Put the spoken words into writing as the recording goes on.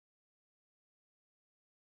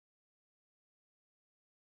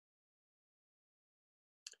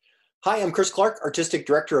Hi, I'm Chris Clark, Artistic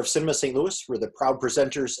Director of Cinema St. Louis. We're the proud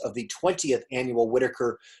presenters of the 20th Annual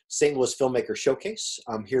Whitaker St. Louis Filmmaker Showcase.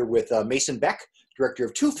 I'm here with Mason Beck, Director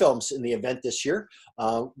of 2 films in the event this year.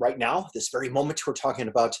 Right now, this very moment, we're talking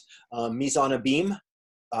about Mise En Abyme,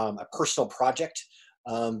 a personal project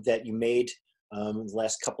that you made in the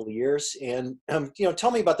last couple of years. And, tell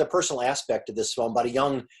me about the personal aspect of this film, about a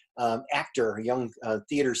young actor, a young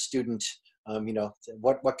theater student,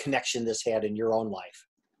 what connection this had in your own life.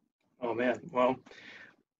 Oh man, well,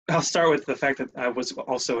 I'll start with the fact that I was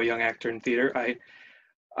also a young actor in theater.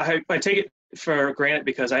 I take it for granted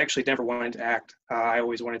because I actually never wanted to act. I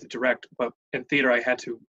always wanted to direct, but in theater I had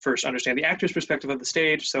to first understand the actor's perspective of the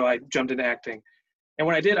stage, so I jumped into acting. And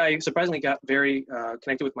when I did, I surprisingly got very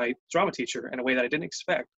connected with my drama teacher in a way that I didn't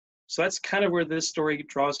expect. So that's kind of where this story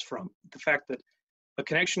draws from. The fact that a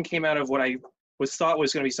connection came out of what I was thought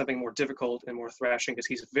was going to be something more difficult and more thrashing, because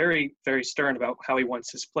he's very, very stern about how he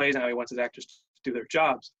wants his plays and how he wants his actors to do their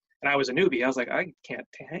jobs. And I was a newbie. I was like, I can't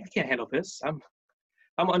handle this. I'm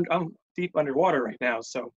deep underwater right now.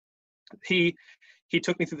 So he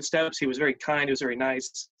took me through the steps. He was very kind. He was very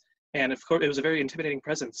nice. And of course, it was a very intimidating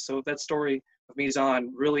presence. So that story of Mise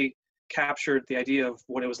En really captured the idea of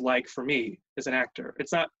what it was like for me as an actor.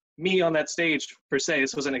 It's not me on that stage per se.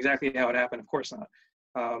 This wasn't exactly how it happened. Of course not.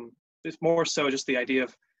 It's more so just the idea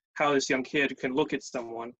of how this young kid can look at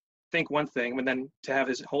someone, think one thing, and then to have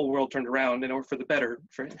his whole world turned around in order for the better,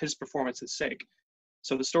 for his performance's sake.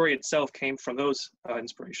 So the story itself came from those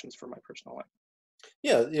inspirations for my personal life.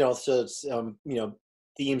 Yeah, so it's,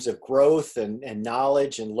 themes of growth and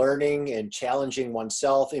knowledge and learning and challenging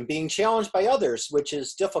oneself and being challenged by others, which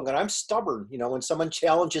is difficult. I'm stubborn. When someone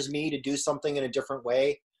challenges me to do something in a different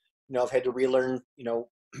way, I've had to relearn,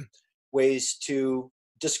 ways to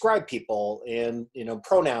describe people and,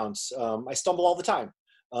 pronouns. I stumble all the time,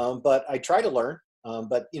 but I try to learn.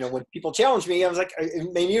 But, when people challenge me, I was like,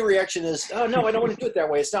 my new reaction is, oh, no, I don't want to do it that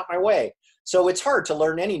way. It's not my way. So it's hard to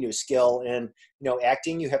learn any new skill. And,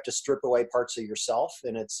 acting, you have to strip away parts of yourself.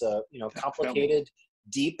 And it's a, complicated,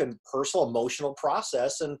 deep and personal, emotional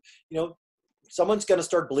process. And, someone's going to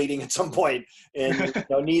start bleeding at some point, and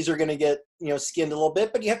knees are going to get, skinned a little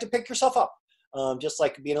bit, but you have to pick yourself up. Just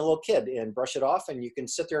like being a little kid, and brush it off, and you can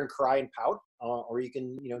sit there and cry and pout, or you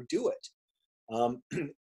can, do it.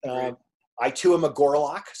 I too am a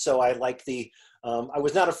Gorlock, so I like the,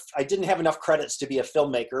 I didn't have enough credits to be a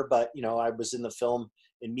filmmaker, but, I was in the film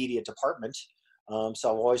and media department. So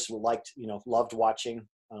I've always liked, loved watching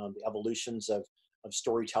the evolutions of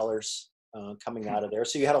storytellers coming out of there.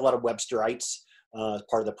 So you had a lot of Websterites as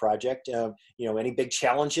part of the project. Any big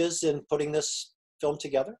challenges in putting this film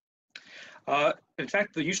together? In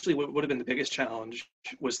fact, usually what would have been the biggest challenge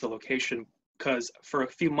was the location, because for a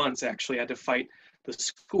few months, actually, I had to fight the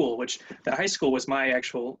school, which the high school was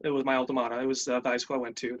it was my alma mater. It was the high school I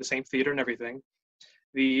went to, the same theater and everything.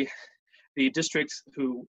 The district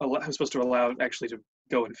who was supposed to allow actually to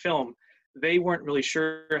go and film, they weren't really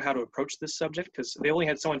sure how to approach this subject, because they only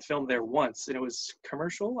had someone film there once, and it was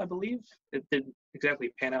commercial, I believe. It didn't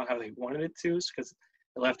exactly pan out how they wanted it to, because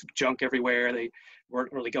they left junk everywhere. They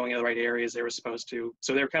weren't really going in the right areas they were supposed to.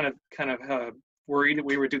 So they were kind of worried that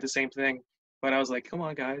we would do the same thing. But I was like, come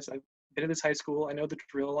on, guys. I've been in this high school. I know the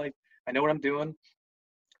drill. I know what I'm doing.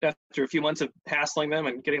 After a few months of hassling them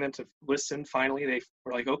and getting them to listen, finally, they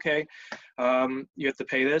were like, okay, you have to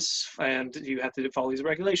pay this, and you have to follow these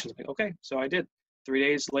regulations. I'm like, okay, so I did. 3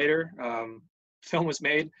 days later, film was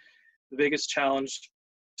made. The biggest challenge,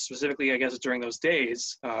 specifically, I guess, during those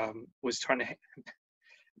days, was trying to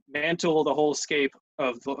mantle the whole scape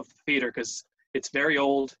of the theater, because it's very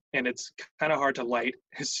old and it's kind of hard to light,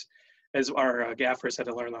 as our gaffers had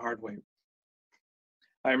to learn the hard way.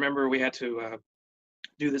 I remember we had to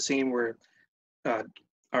do the scene where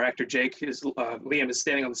our actor Liam is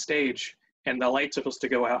standing on the stage, and the lights are supposed to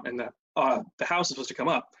go out, and the house is supposed to come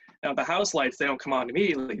up. Now the house lights, they don't come on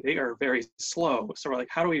immediately. They are very slow. So we're like,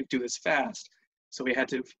 how do we do this fast? So we had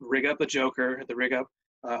to rig up the Joker, had to rig up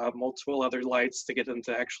multiple other lights to get them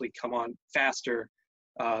to actually come on faster,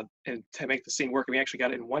 and to make the scene work. And we actually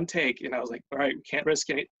got it in one take, and I was like, all right, we can't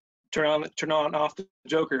risk it. Turn on off the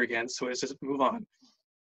Joker again, so let's just move on.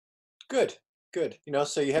 Good.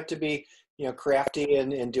 So you have to be, crafty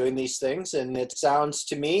in doing these things, and it sounds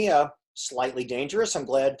to me slightly dangerous. I'm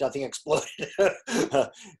glad nothing exploded,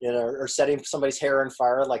 or setting somebody's hair on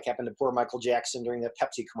fire, like happened to poor Michael Jackson during the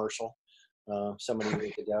Pepsi commercial so many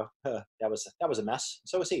years ago. That was a mess.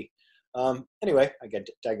 So was he. Anyway, I get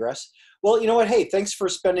to digress. Well, you know what? Hey, thanks for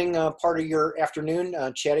spending part of your afternoon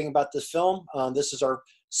chatting about this film. This is our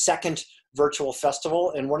second virtual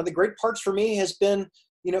festival, and one of the great parts for me has been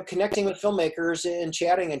connecting with filmmakers and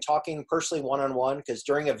chatting and talking personally one-on-one, because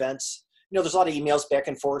during events, there's a lot of emails back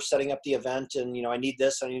and forth setting up the event, and, I need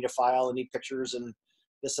this, I need a file, I need pictures and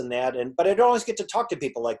this and that. But I don't always get to talk to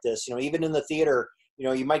people like this, even in the theater.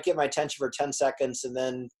 You might get my attention for 10 seconds and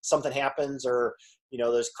then something happens, or,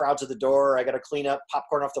 there's crowds at the door. I got to clean up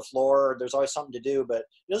popcorn off the floor. There's always something to do. But,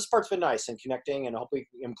 this part's been nice and connecting, and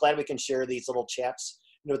I'm glad we can share these little chats,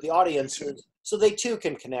 with the audience, so they too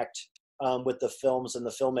can connect with the films and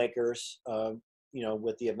the filmmakers,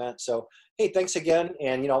 with the event. So, hey, thanks again.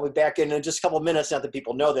 And, I'll be back in just a couple of minutes. Not that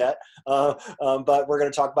people know that, but we're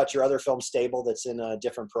going to talk about your other film, Stable, that's in a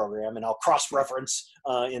different program. And I'll cross-reference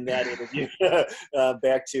in that interview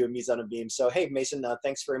back to Mise En Abyme. So, hey, Mason,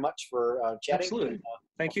 thanks very much for chatting. Absolutely.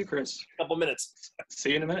 Thank you, Chris. A couple minutes.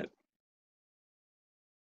 See you in a minute.